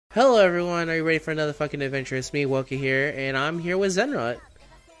Hello everyone, are you ready for another fucking adventure? It's me, Wokey here, and I'm here with Zenrot.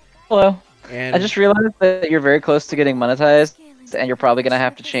 Hello. I And just realized that you're very close to getting monetized, and you're probably gonna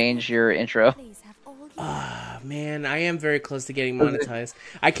have to change your intro. man, I am very close to getting monetized.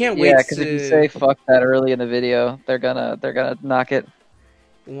 I can't Yeah, wait because if you say to. "fuck that" early in the video, they're gonna knock it.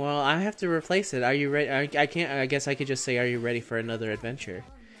 Well, I have to replace it. Are you ready? I can't. I guess I could just say, "Are you ready for another adventure?"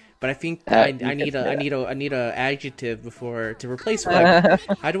 But I think I You could need a say I that. need a I need a adjective before to replace fuck.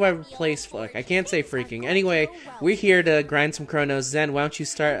 How do I replace fuck? I can't say freaking. Anyway, we're here to grind some Chronos. Zen, why don't you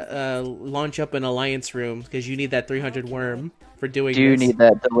start launch up an alliance room because you need that 300 worm for doing Do this. need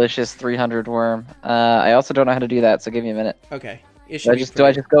that delicious 300 worm. I also don't know how to do that, so give me a minute. Okay, it Do should I be just do I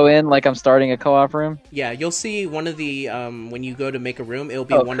pretty. just go in like I'm starting a co-op room? Yeah, you'll see one of the when you go to make a room, it'll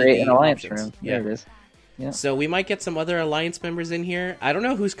be Oh, one of create an the alliance options. room. Yeah. There it is. Yeah. So we might get some other alliance members in here. I don't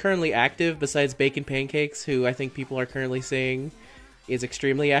know who's currently active besides Bacon Pancakes, who I think people are currently saying is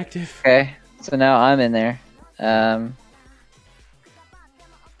extremely active. Okay. So now I'm in there. Alright,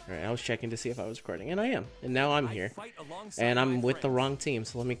 I was checking to see if I was recording, and I am. And now I'm here. And I'm with the wrong team,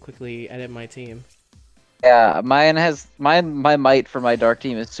 so let me quickly edit my team. Yeah, my might for my dark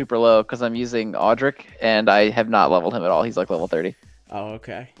team is super low because I'm using Audric and I have not leveled him at all. He's like level 30. Oh,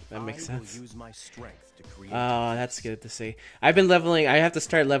 okay. That makes sense. Oh, that's good to see. I've been leveling. I have to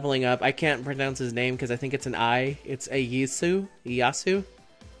start leveling up. I can't pronounce his name because I think it's an I. It's Iyasu.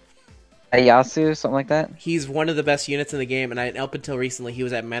 Ayasu, something like that. He's one of the best units in the game, and up until recently, he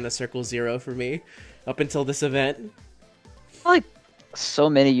was at Mana Circle 0 for me. Up until this event. Like so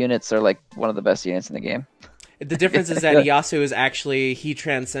many units are like one of the best units in the game. The difference is that Iyasu is actually, he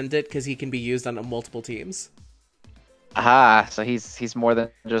transcended because he can be used on multiple teams. Aha, so he's more than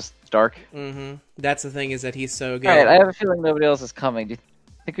just dark. Mm-hmm. That's the thing, is that he's so good. Alright, I have a feeling nobody else is coming. Do you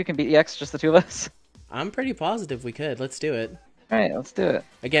think we can beat EX, just the two of us? I'm pretty positive we could. Let's do it. Alright, let's do it.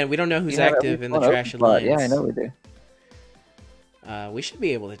 Again, we don't know who's You have at active least in the one Trash open slot. Alliance. Yeah, I know we do. We should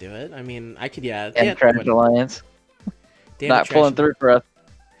be able to do it. I mean, I could, yeah. And yeah, Trash Alliance. damn Not it, pulling through for us.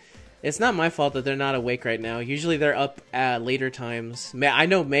 It's not my fault that they're not awake right now. Usually they're up at later times. I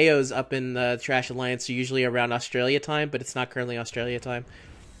know Mayo's up in the Trash Alliance, so usually around Australia time, but it's not currently Australia time.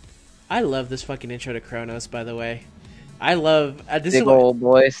 I love this fucking intro to Chronos, by the way. I love this. Big old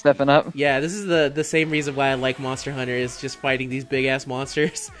boy stepping up. Yeah, this is the same reason why I like Monster Hunter, is just fighting these big ass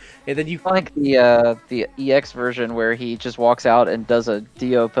monsters, and then you I like the EX version where he just walks out and does a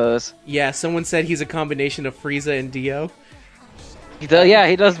Dio pose. yeah. Someone said he's a combination of Frieza and Dio. Yeah,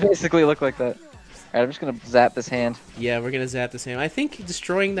 he does basically look like that. Alright, I'm just gonna zap this hand. Yeah, we're gonna zap this hand. I think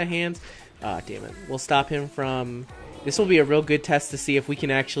destroying the hands. Ah, damn it. We'll stop him from. This will be a real good test to see if we can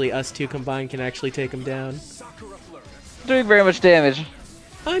actually, us two combined, can actually take him down. Doing very much damage.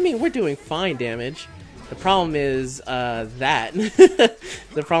 I mean, we're doing fine damage. The problem is that.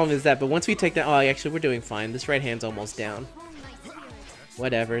 The problem is that. But once we take that, oh, actually, we're doing fine. This right hand's almost down.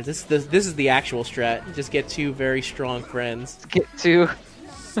 Whatever. This is the actual strat. Just get two very strong friends. Let's get to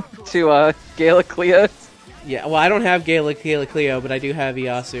Galacleo. Yeah. Well, I don't have Galacleo, but I do have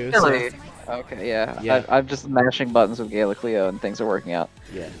Iyasu. So, Okay, yeah. Yeah. I'm just mashing buttons with Galacleo and things are working out.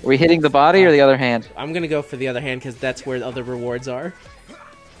 yeah. Are we hitting the body or the other hand? I'm gonna go for the other hand because that's where the other rewards are,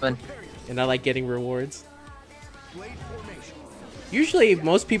 Fun. and I like getting rewards. Usually,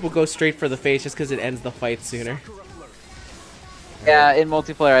 most people go straight for the face just because it ends the fight sooner. Yeah, in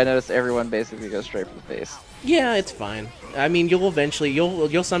multiplayer I noticed everyone basically goes straight for the face. Yeah, it's fine. I mean, you'll eventually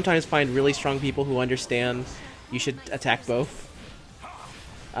you'll sometimes find really strong people who understand you should attack both.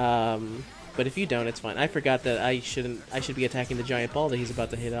 But if you don't, it's fine. I forgot that I should be attacking the giant ball that he's about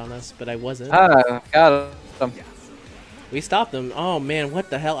to hit on us, but I wasn't. Ah, got him. We stopped him. Oh man, what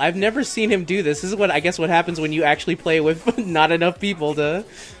the hell? I've never seen him do this. This is what I guess what happens when you actually play with not enough people to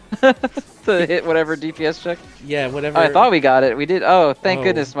To hit whatever DPS check. yeah, whatever. Oh, I thought we got it. We did. Oh, thank Oh.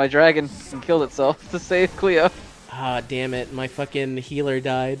 goodness my dragon killed itself to save Cleo. Ah, damn it. My fucking healer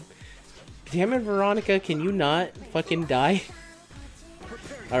died. Damn it, Veronica, can you not fucking die?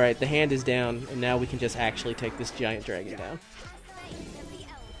 Alright, the hand is down, and now we can just actually take this giant dragon down.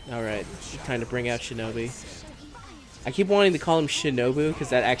 Alright, time to bring out Shinobi. I keep wanting to call him Shinobu, because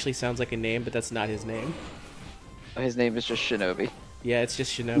that actually sounds like a name, but that's not his name. His name is just Shinobi. Yeah, it's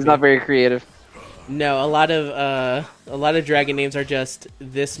just Shinobi. He's not very creative. No, a lot of dragon names are just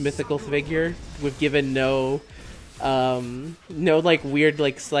this mythical figure. We've given no like weird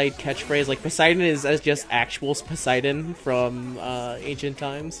like slight catchphrase. Like Poseidon is as just actual Poseidon from ancient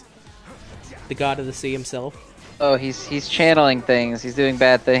times, the god of the sea himself. Oh, he's channeling things. He's doing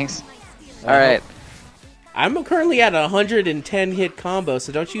bad things. All right. I'm currently at a 110 hit combo,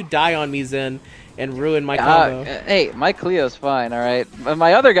 so don't you die on me, Zen. and ruin my combo. Hey, my Cleo's fine, alright?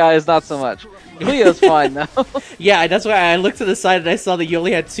 My other guy is not so much. Cleo's fine now. Yeah, that's why I looked to the side and I saw that you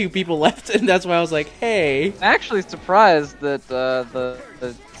only had 2 people left, and that's why I was like, hey. I'm actually surprised that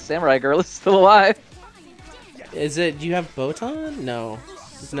the samurai girl is still alive. Is it, do you have Botan? No.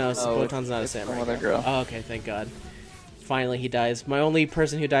 No, Botan's not a samurai. Some other girl. Oh, okay, thank God. Finally, he dies. My only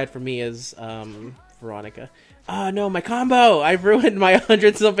person who died for me is, Veronica. Oh, no, my combo! I ruined my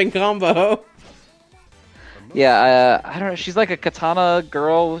 100-something combo! Yeah, I don't know. She's like a katana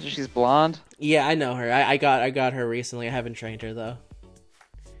girl. She's blonde. Yeah, I know her. I got her recently. I haven't trained her, though.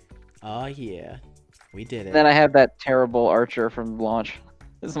 Oh, yeah. We did it. And then I have that terrible archer from launch.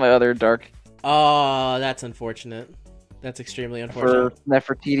 This is my other dark. Oh, that's unfortunate. That's extremely unfortunate. For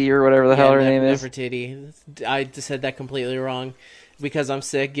Nefertiti or whatever the hell her name is. Nefertiti. I just said that completely wrong because I'm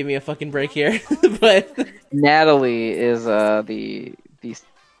sick. Give me a fucking break here. But Natalie is the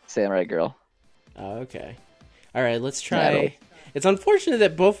samurai girl. Oh, okay. All right, let's try. Natalie. It's unfortunate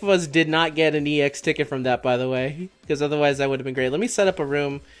that both of us did not get an EX ticket from that, by the way, because otherwise that would have been great. Let me set up a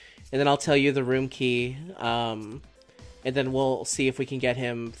room, and then I'll tell you the room key, and then we'll see if we can get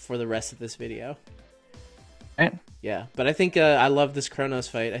him for the rest of this video. Right. Yeah, but I think I love this Chronos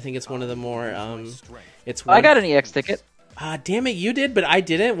fight. I think it's one of the more it's. I got an EX ticket. Ah, damn it, you did, but I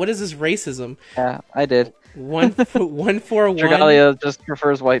didn't. What is this racism? Yeah, I did. 141. Dragalia just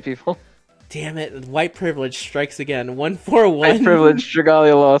prefers white people. Damn it, white privilege strikes again. 141. White privilege.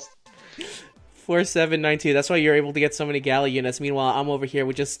 Dragalia lost. 4792. That's why you're able to get so many Gala units. Meanwhile, I'm over here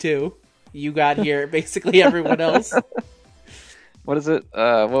with just 2. You got here basically everyone else. What is it?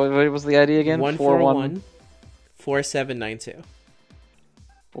 What was the ID again? 141 4792.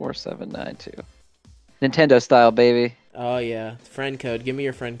 4792. Nintendo style, baby. Oh yeah, friend code. Give me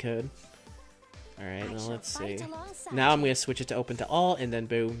your friend code. All right, now let's see. Now I'm gonna switch it to open to all, and then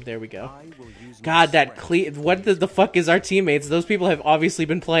boom, there we go. God, that what the fuck is our teammates? Those people have obviously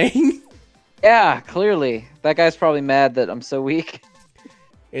been playing. Yeah, clearly. That guy's probably mad that I'm so weak.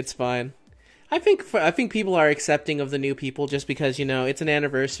 It's fine. I think people are accepting of the new people just because, you know, it's an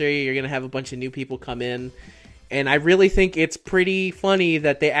anniversary. You're gonna have a bunch of new people come in. And I really think it's pretty funny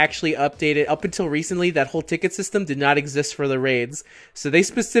that they actually updated, up until recently, that whole ticket system did not exist for the raids. So they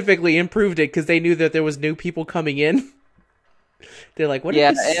specifically improved it because they knew that there was new people coming in. They're like, what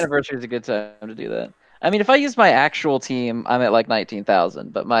yeah, is this? anniversary is a good time to do that. I mean, if I use my actual team, I'm at like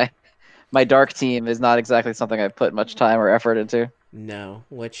 19,000, but my dark team is not exactly something I've put much time or effort into. No,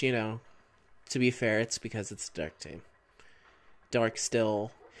 which, you know, to be fair, it's because it's a dark team.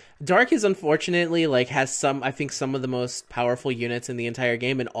 Dark is unfortunately, like, has I think some of the most powerful units in the entire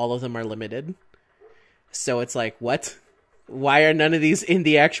game, and all of them are limited. So it's like, what? Why are none of these in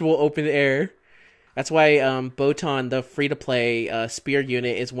the actual open air? That's why Botan, the free-to-play spear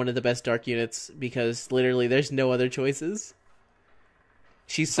unit, is one of the best Dark units, because literally there's no other choices.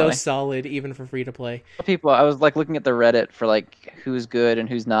 She's so solid, even for free-to-play. People, I was, like, looking at the Reddit for, like, who's good and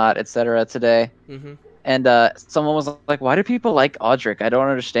who's not, etc. today. Mm-hmm. And someone was like, "Why do people like Audric? I don't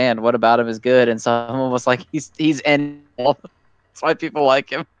understand. What about him is good?" And someone was like, "He's end. That's why people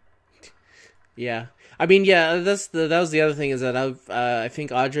like him." Yeah, I mean, yeah, that was the other thing, is that I think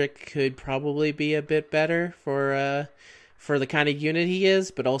Audric could probably be a bit better for the kind of unit he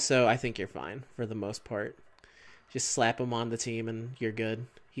is, but also I think you're fine for the most part. Just slap him on the team and you're good.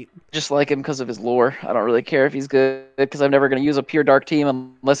 Just like him because of his lore. I don't really care if he's good, because I'm never going to use a pure dark team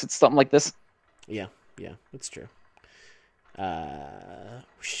unless it's something like this. Yeah. Yeah, that's true.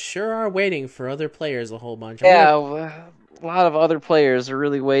 Sure are waiting for other players a whole bunch. Yeah, a lot of other players are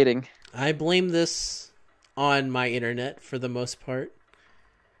really waiting. I blame this on my internet for the most part.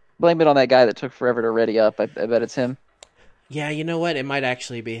 Blame it on that guy that took forever to ready up. I bet it's him. Yeah, you know what? It might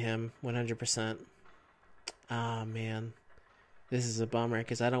actually be him, 100%. Ah, man. This is a bummer,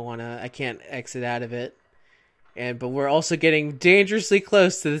 because I can't exit out of it. But we're also getting dangerously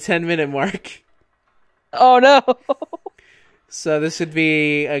close to the 10-minute mark. Oh no! So this would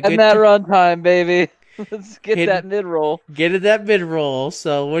be a good... And that runtime, baby. Let's get that mid-roll. Get it that mid-roll,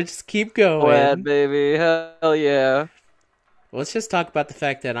 so we'll just keep going. Glad, baby. Hell yeah. Let's just talk about the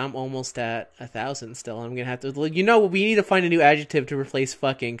fact that I'm almost at 1,000 still. I'm going to have to... You know, we need to find a new adjective to replace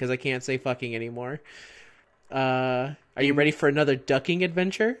fucking, because I can't say fucking anymore. Are you ready for another ducking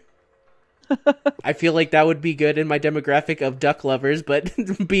adventure? I feel like that would be good in my demographic of duck lovers, but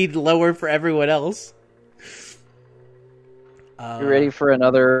be lower for everyone else. You ready for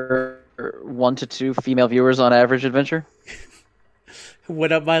another 1 to 2 female viewers on average adventure?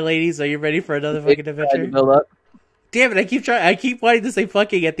 What up, my ladies? Are you ready for another fucking adventure? Build up. Damn it! I keep wanting to say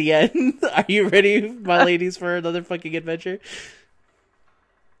fucking at the end. Are you ready, my ladies, for another fucking adventure?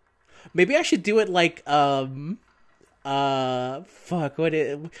 Maybe I should do it like fuck,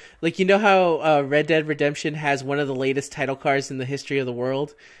 like, you know how Red Dead Redemption has one of the latest title cards in the history of the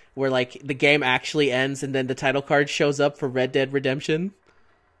world, where like the game actually ends and then the title card shows up for Red Dead Redemption.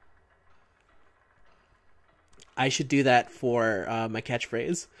 I should do that for my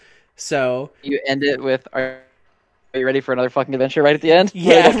catchphrase. So you end it with, "Are you ready for another fucking adventure?" Right at the end.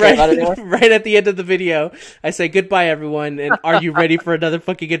 Yeah, right at the end of the video, I say goodbye, everyone, and are you ready for another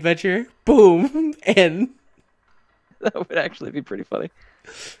fucking adventure? Boom, and that would actually be pretty funny.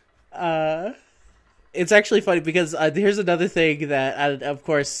 It's actually funny because here's another thing that, of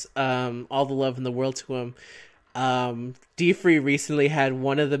course, all the love in the world to him. D-Free recently had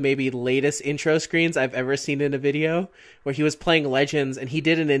one of the maybe latest intro screens I've ever seen in a video, where he was playing Legends and he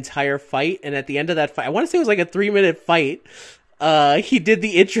did an entire fight, and at the end of that fight, I want to say it was like a 3-minute fight, he did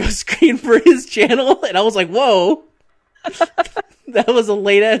the intro screen for his channel, and I was like, whoa! That was a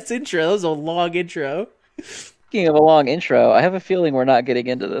late-ass intro. That was a long intro. Speaking of a long intro, I have a feeling we're not getting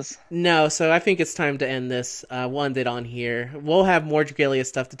into this. No, so I think it's time to end this. We'll end it on here. We'll have more Dragalia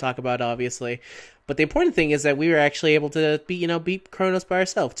stuff to talk about, obviously. But the important thing is that we were actually able to beat Chronos by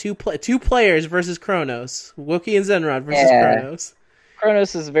ourselves. Two players versus Chronos. Wokey and Zenrot versus Chronos.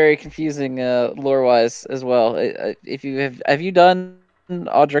 Chronos is very confusing lore-wise as well. If you have you done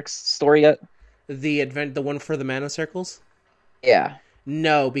Audric's story yet? The one for the mana circles? Yeah.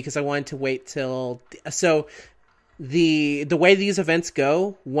 No, because I wanted to wait till... So, the way these events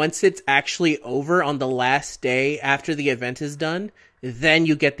go, once it's actually over on the last day after the event is done, then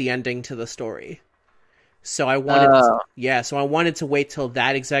you get the ending to the story. So I wanted to wait till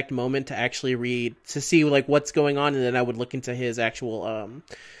that exact moment to actually read, to see like what's going on, and then I would look into his actual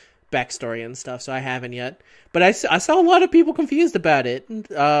backstory and stuff. So I haven't yet, but I saw a lot of people confused about it.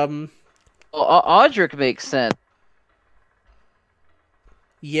 Well, Audric makes sense.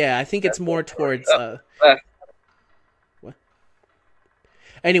 Yeah, I think it's more towards what?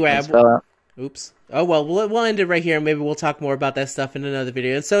 Anyway, oops. Oh, well, we'll end it right here. Maybe we'll talk more about that stuff in another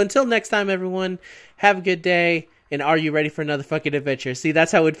video. And so until next time, everyone, have a good day. And are you ready for another fucking adventure? See,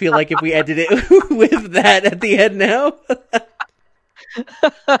 that's how it would feel like if we ended it with that at the end now.